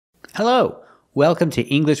Hello, welcome to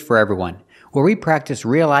English for Everyone, where we practice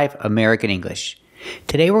real-life American English.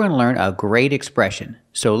 Today we're going to learn a great expression,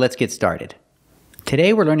 so let's get started.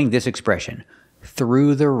 Today we're learning this expression,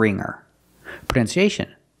 through the ringer.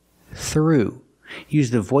 Pronunciation, through. Use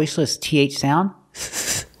the voiceless TH sound,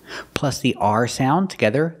 th, plus the R sound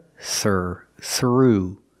together, through,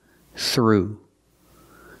 through the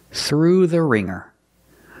ringer.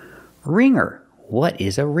 Ringer. What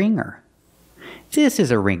is a ringer? This is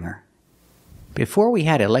a ringer. Before we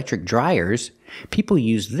had electric dryers, people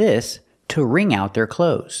used this to wring out their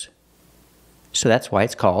clothes. So that's why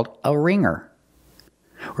it's called a ringer.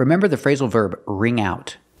 Remember the phrasal verb wring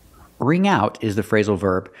out. Wring out is the phrasal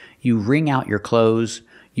verb. You wring out your clothes,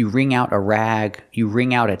 you wring out a rag, you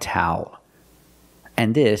wring out a towel.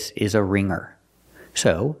 And this is a ringer.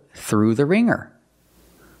 So, through the ringer.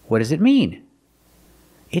 What does it mean?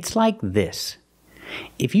 It's like this.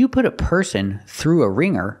 If you put a person through a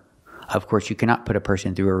ringer, of course you cannot put a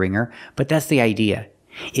person through a ringer, but that's the idea.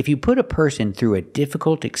 If you put a person through a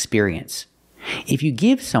difficult experience, if you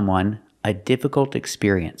give someone a difficult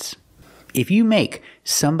experience, if you make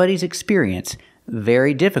somebody's experience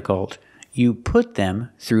very difficult, you put them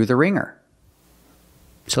through the ringer.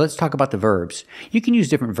 So let's talk about the verbs. You can use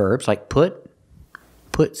different verbs like put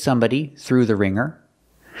somebody through the ringer.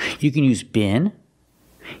 You can use been.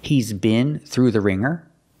 He's been through the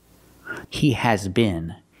ringer. He has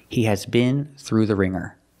been through the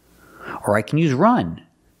ringer. Or I can use run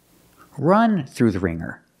through the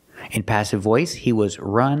ringer. In passive voice, he was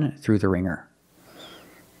run through the ringer.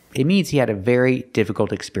 It means he had a very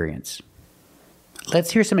difficult experience.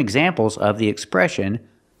 Let's hear some examples of the expression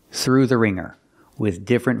through the ringer with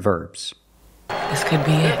different verbs. This could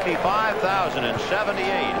be it.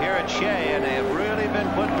 55,078 here at Shea, and they have really been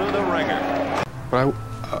put through the ringer. But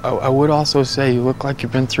I would also say you look like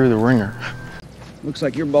you've been through the ringer. Looks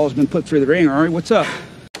like your ball's been put through the ringer, Ari. What's up?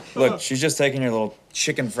 Look, she's just taking your little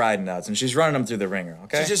chicken fried nuts and she's running them through the ringer,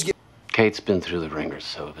 okay? Kate's been through the ringer,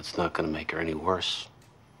 so if it's not going to make her any worse,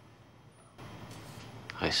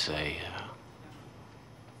 I say,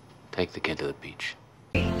 take the kid to the beach.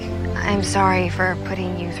 I'm sorry for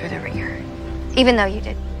putting you through the ringer, even though you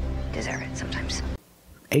did deserve it sometimes.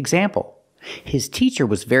 Example, his teacher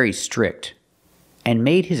was very strict and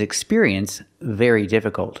made his experience very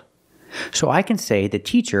difficult. So I can say the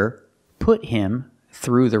teacher put him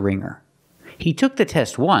through the ringer. He took the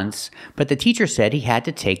test once, but the teacher said he had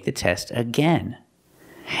to take the test again.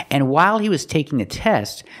 And while he was taking the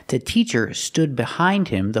test, the teacher stood behind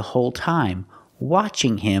him the whole time,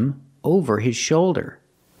 watching him over his shoulder.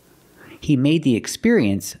 He made the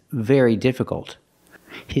experience very difficult.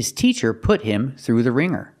 His teacher put him through the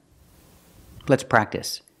ringer. Let's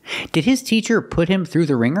practice. Did his teacher put him through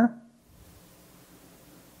the ringer?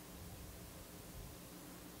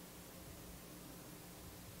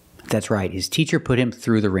 That's right, his teacher put him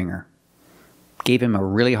through the ringer. Gave him a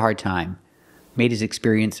really hard time. Made his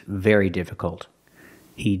experience very difficult.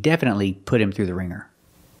 He definitely put him through the ringer.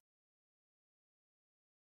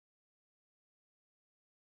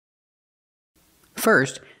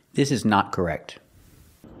 First, this is not correct.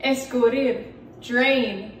 Escurrir,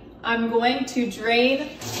 drain. I'm going to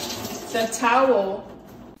drain the towel.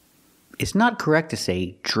 It's not correct to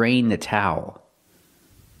say drain the towel.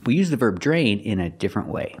 We use the verb drain in a different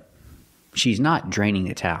way. She's not draining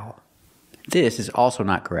the towel. This is also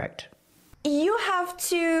not correct. You have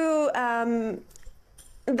to,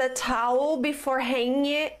 the towel before hanging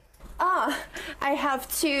it. I have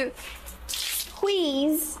to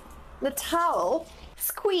squeeze the towel.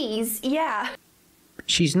 Squeeze, yeah.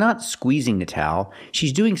 She's not squeezing the towel.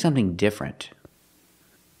 She's doing something different.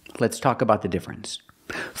 Let's talk about the difference.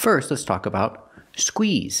 First, let's talk about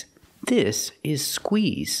squeeze. This is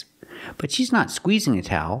squeeze. But she's not squeezing the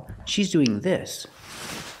towel. She's doing this.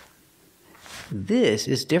 This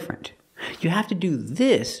is different. You have to do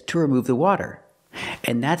this to remove the water.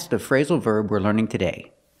 And that's the phrasal verb we're learning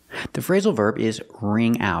today. The phrasal verb is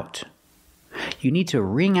wring out. You need to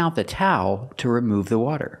wring out the towel to remove the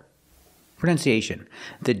water. Pronunciation.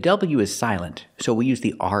 The W is silent, so we use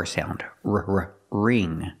the R sound,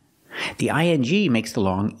 ring. The ing makes the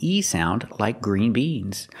long E sound like green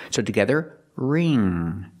beans. So together,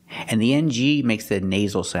 ring. And the ng makes the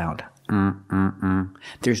nasal sound,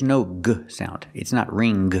 There's no g sound. It's not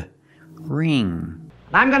ring, ring.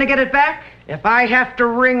 I'm going to get it back if I have to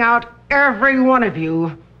wring out every one of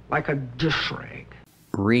you like a dish rag.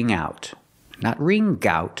 Wring out. Not ring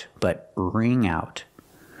out, but wring out.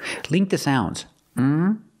 Link the sounds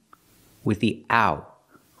with the ow.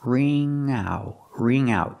 Ring out,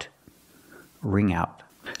 ring out, ring out.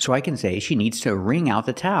 So I can say she needs to wring out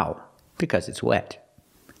the towel because it's wet.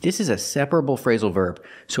 This is a separable phrasal verb,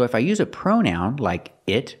 so if I use a pronoun like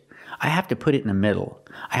it, I have to put it in the middle.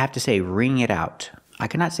 I have to say wring it out. I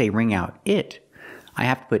cannot say wring out it. I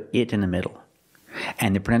have to put it in the middle.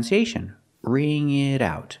 And the pronunciation, wring it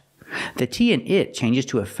out. The T in it changes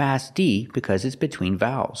to a fast D because it's between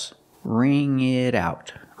vowels. Wring it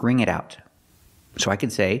out. Wring it out. So I can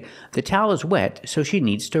say, the towel is wet, so she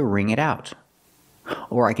needs to wring it out.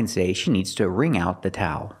 Or I can say, she needs to wring out the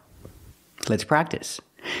towel. Let's practice.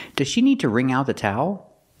 Does she need to wring out the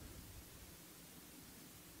towel?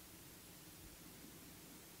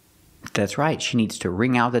 That's right, she needs to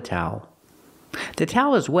wring out the towel. The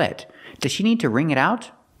towel is wet. Does she need to wring it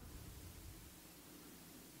out?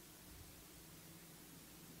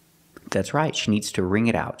 That's right, she needs to wring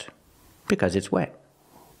it out because it's wet.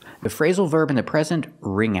 The phrasal verb in the present,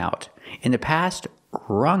 wring out. In the past,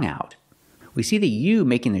 wrung out. We see the U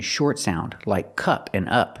making the short sound like cup and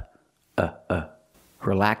up.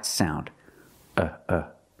 Relaxed sound.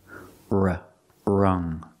 Wrung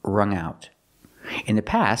out. In the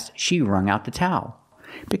past, she wrung out the towel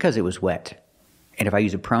because it was wet. And if I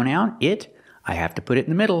use a pronoun, it, I have to put it in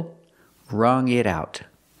the middle. Wrung it out.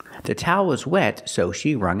 The towel was wet, so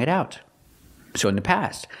she wrung it out. So in the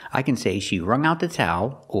past, I can say she wrung out the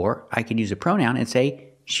towel, or I can use a pronoun and say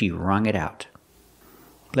she wrung it out.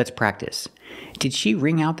 Let's practice. Did she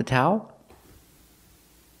wring out the towel?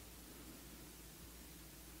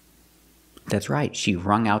 That's right, she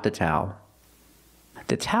wrung out the towel.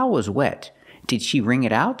 The towel was wet. Did she wring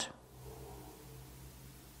it out?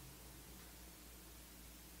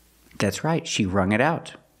 That's right, she wrung it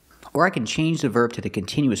out. Or I can change the verb to the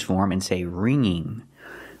continuous form and say wringing.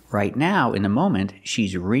 Right now, in the moment,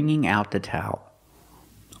 she's wringing out the towel.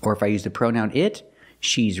 Or if I use the pronoun it,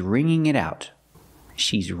 she's wringing it out.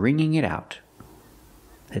 She's wringing it out.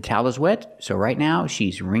 The towel is wet, so right now,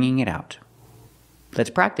 she's wringing it out. Let's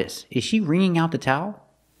practice. Is she wringing out the towel?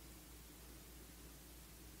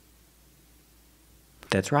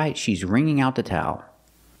 That's right, she's wringing out the towel.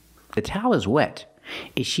 The towel is wet.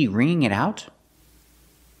 Is she wringing it out?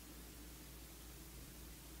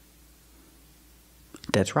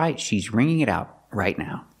 That's right, she's wringing it out right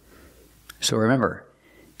now. So remember,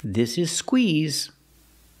 this is squeeze,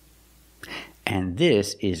 and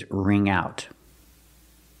this is wring out.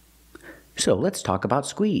 So let's talk about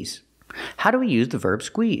squeeze. How do we use the verb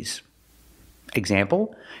squeeze?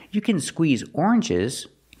 Example, you can squeeze oranges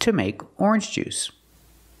to make orange juice.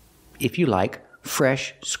 If you like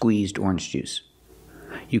fresh squeezed orange juice.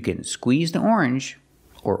 You can squeeze the orange,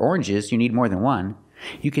 or oranges, you need more than one.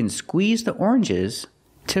 You can squeeze the oranges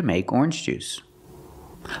to make orange juice.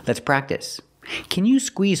 Let's practice. Can you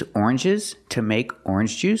squeeze oranges to make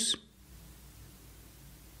orange juice?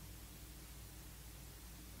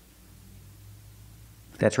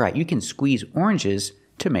 That's right, you can squeeze oranges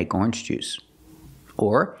to make orange juice.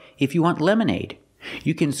 Or, if you want lemonade,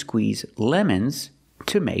 you can squeeze lemons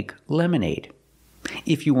to make lemonade.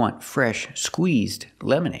 If you want fresh squeezed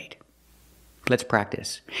lemonade. Let's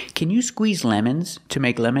practice. Can you squeeze lemons to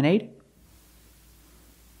make lemonade?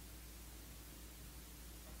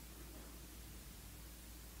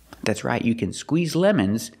 That's right, you can squeeze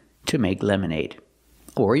lemons to make lemonade.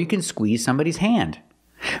 Or you can squeeze somebody's hand.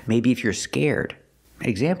 Maybe if you're scared.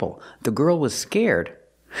 Example, the girl was scared,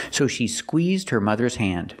 so she squeezed her mother's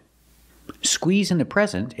hand. Squeeze in the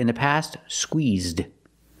present, in the past, squeezed.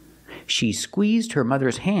 She squeezed her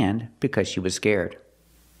mother's hand because she was scared.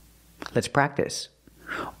 Let's practice.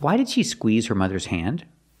 Why did she squeeze her mother's hand?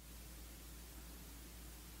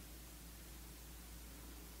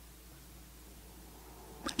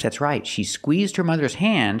 That's right, she squeezed her mother's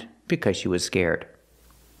hand because she was scared.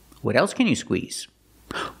 What else can you squeeze?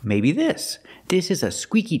 Maybe this. This is a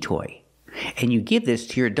squeaky toy, and you give this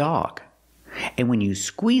to your dog. And when you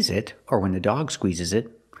squeeze it, or when the dog squeezes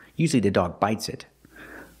it, usually the dog bites it.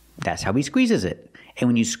 That's how he squeezes it. And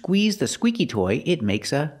when you squeeze the squeaky toy, it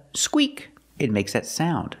makes a squeak. It makes that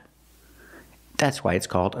sound. That's why it's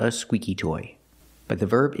called a squeaky toy. But the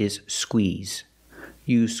verb is squeeze.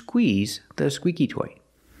 You squeeze the squeaky toy.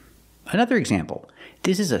 Another example.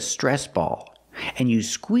 This is a stress ball, and you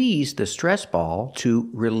squeeze the stress ball to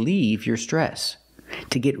relieve your stress,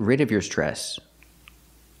 to get rid of your stress.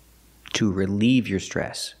 To relieve your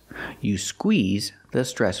stress. You squeeze the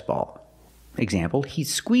stress ball. Example,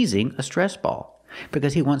 he's squeezing a stress ball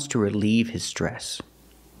because he wants to relieve his stress.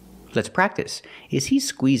 Let's practice. Is he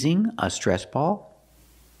squeezing a stress ball?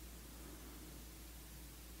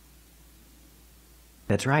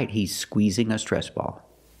 That's right, he's squeezing a stress ball.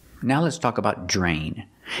 Now let's talk about drain.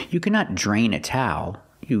 You cannot drain a towel,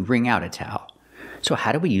 you wring out a towel. So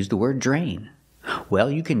how do we use the word drain?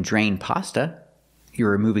 Well, you can drain pasta.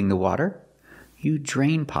 You're removing the water. You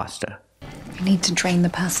drain pasta. I need to drain the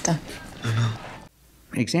pasta.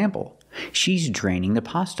 Example, she's draining the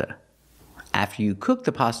pasta. After you cook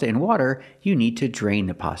the pasta in water, you need to drain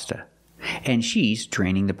the pasta. And she's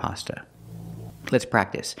draining the pasta. Let's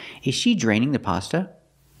practice. Is she draining the pasta?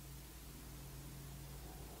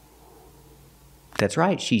 That's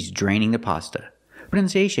right, she's draining the pasta.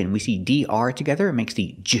 Pronunciation, we see DR together, it makes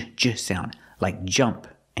the j sound, like jump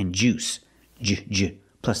and juice. J.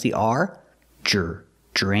 Plus the R,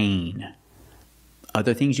 drain.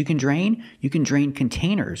 Other things you can drain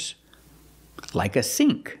containers, like a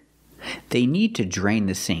sink. They need to drain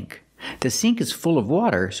the sink. The sink is full of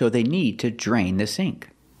water, so they need to drain the sink.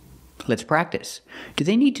 Let's practice. Do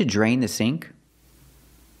they need to drain the sink?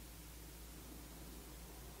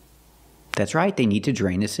 That's right, they need to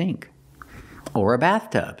drain the sink. Or a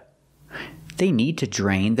bathtub. They need to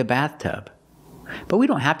drain the bathtub. But we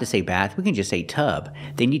don't have to say bath, we can just say tub.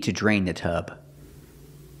 They need to drain the tub.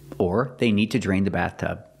 Or they need to drain the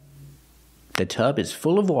bathtub. The tub is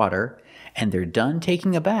full of water and they're done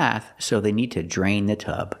taking a bath, so they need to drain the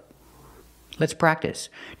tub. Let's practice.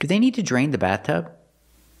 Do they need to drain the bathtub?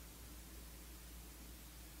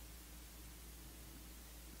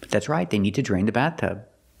 That's right, they need to drain the bathtub.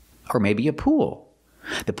 Or maybe a pool.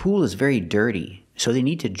 The pool is very dirty, so they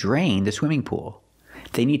need to drain the swimming pool.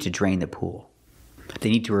 They need to drain the pool. They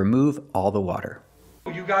need to remove all the water.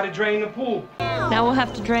 You gotta drain the pool. Now we'll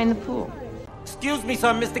have to drain the pool. Excuse me,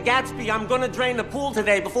 sir, Mr. Gatsby. I'm gonna drain the pool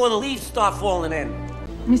today before the leaves start falling in.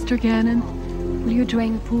 Mr. Gannon, will you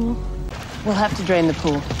drain the pool? We'll have to drain the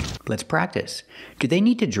pool. Let's practice. Do they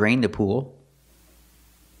need to drain the pool?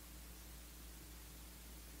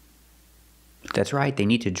 That's right, they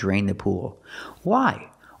need to drain the pool. Why?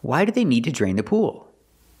 Why do they need to drain the pool?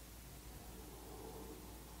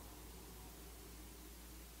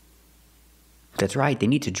 That's right, they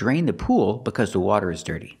need to drain the pool because the water is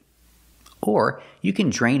dirty. Or you can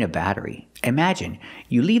drain a battery. Imagine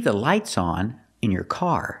you leave the lights on in your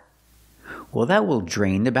car. Well, that will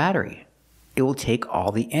drain the battery. It will take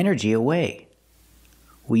all the energy away.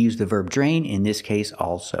 We use the verb drain in this case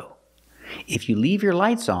also. If you leave your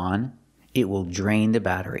lights on, it will drain the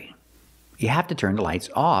battery. You have to turn the lights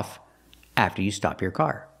off after you stop your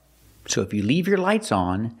car. So if you leave your lights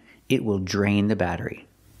on, it will drain the battery.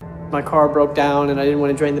 My car broke down and I didn't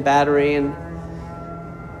want to drain the battery and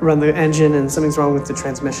run the engine, and something's wrong with the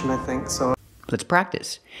transmission, I think. So let's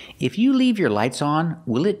practice. If you leave your lights on,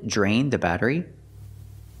 will it drain the battery?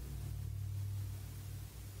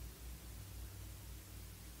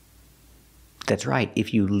 That's right.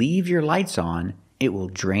 If you leave your lights on, it will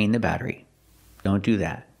drain the battery. Don't do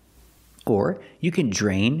that. Or you can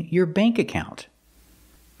drain your bank account.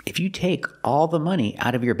 If you take all the money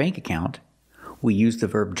out of your bank account, we use the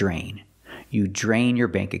verb drain. You drain your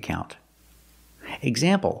bank account.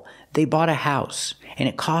 Example, they bought a house and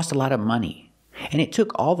it cost a lot of money and it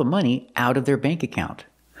took all the money out of their bank account.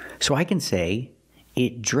 So I can say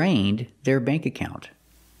it drained their bank account.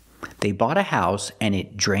 They bought a house and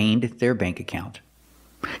it drained their bank account.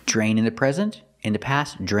 Drain in the present, in the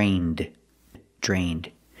past, drained.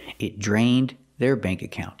 It drained their bank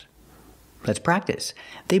account. Let's practice.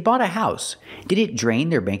 They bought a house. Did it drain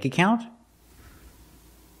their bank account?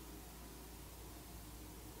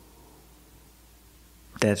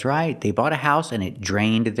 That's right. They bought a house and it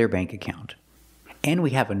drained their bank account. And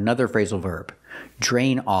we have another phrasal verb,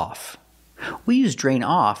 drain off. We use drain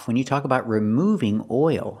off when you talk about removing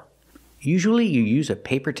oil. Usually you use a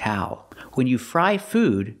paper towel. When you fry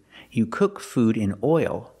food, you cook food in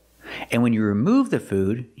oil. And when you remove the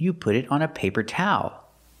food, you put it on a paper towel.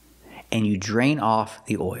 And you drain off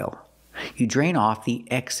the oil. You drain off the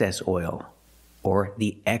excess oil or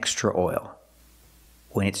the extra oil.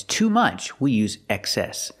 When it's too much, we use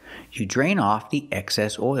excess. You drain off the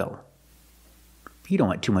excess oil. You don't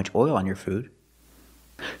want too much oil on your food.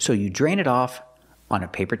 So you drain it off on a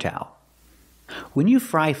paper towel. When you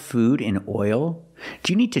fry food in oil,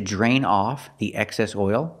 do you need to drain off the excess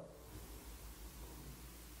oil?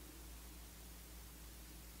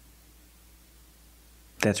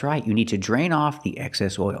 That's right, you need to drain off the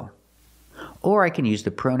excess oil. Or I can use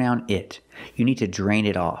the pronoun it. You need to drain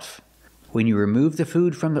it off. When you remove the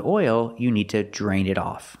food from the oil, you need to drain it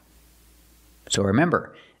off. So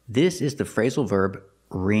remember, this is the phrasal verb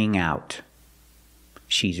wring out.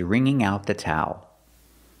 She's wringing out the towel.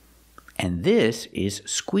 And this is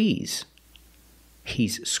squeeze.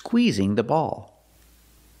 He's squeezing the ball.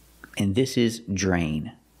 And this is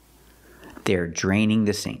drain. They're draining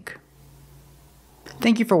the sink.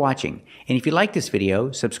 Thank you for watching. And if you like this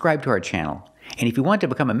video, subscribe to our channel. And if you want to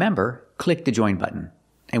become a member, click the join button.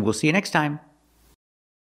 And we'll see you next time.